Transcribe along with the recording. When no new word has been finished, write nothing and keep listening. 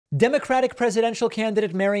Democratic presidential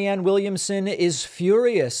candidate Marianne Williamson is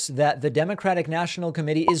furious that the Democratic National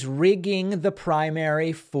Committee is rigging the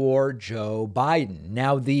primary for Joe Biden.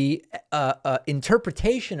 Now, the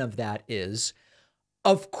interpretation of that is,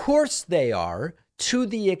 of course they are, to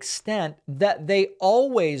the extent that they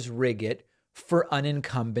always rig it for an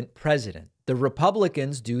incumbent president. The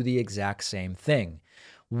Republicans do the exact same thing.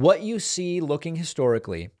 What you see looking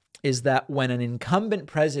historically is that when an incumbent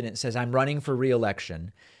president says, I'm running for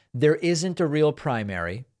re-election, there isn't a real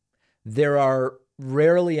primary. There are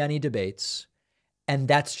rarely any debates. And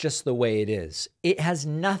that's just the way it is. It has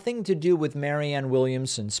nothing to do with Marianne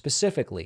Williamson specifically.